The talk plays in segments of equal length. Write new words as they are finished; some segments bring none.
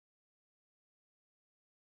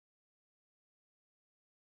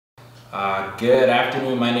Good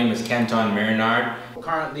afternoon, my name is Kenton Meronard.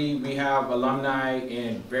 Currently we have alumni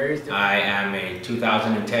in various I am a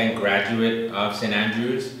 2010 graduate of St.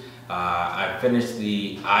 Andrews. I finished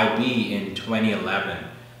the IB in 2011.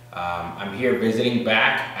 I'm here visiting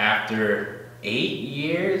back after 8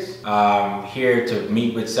 years. Here to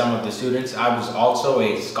meet with some of the students. I was also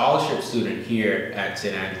a scholarship student here at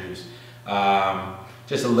St. Andrews.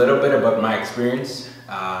 Just a little bit about my experience.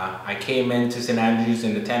 I came into St. Andrews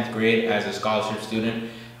in the 10th grade as a scholarship student.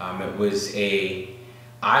 It was a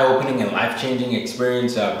eye-opening and life-changing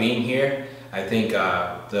experience being here. I think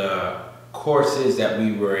the courses that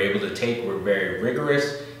we were able to take were very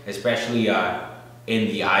rigorous, especially in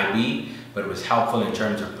the IB, but it was helpful in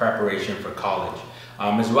terms of preparation for college,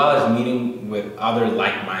 as well as meeting with other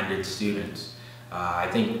like-minded students. I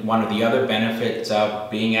think one of the other benefits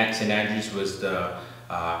of being at St. Andrews was the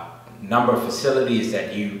number of facilities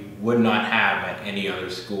that you would not have at any other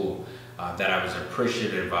school that I was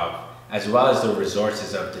appreciative of, as well as the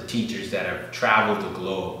resources of the teachers that have traveled the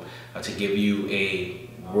globe to give you a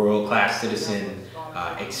world-class citizen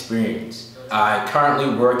experience. I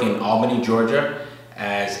currently work in Albany, Georgia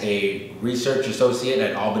as a research associate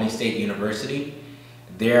at Albany State University.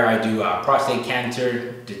 There I do prostate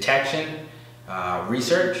cancer detection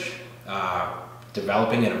research,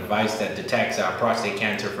 developing a device that detects prostate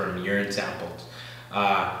cancer from urine samples.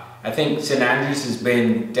 I think St. Andrews has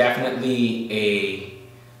been definitely a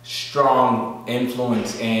strong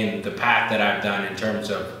influence in the path that I've done in terms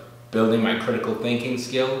of building my critical thinking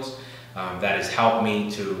skills that has helped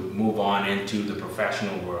me to move on into the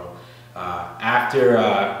professional world. After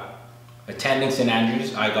attending St.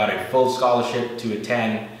 Andrews, I got a full scholarship to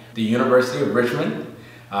attend the University of Richmond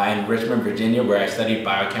in Richmond, Virginia, where I studied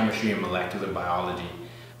biochemistry and molecular biology.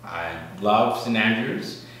 I love St.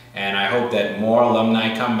 Andrews, and I hope that more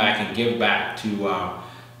alumni come back and give back to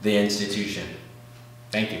the institution.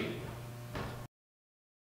 Thank you.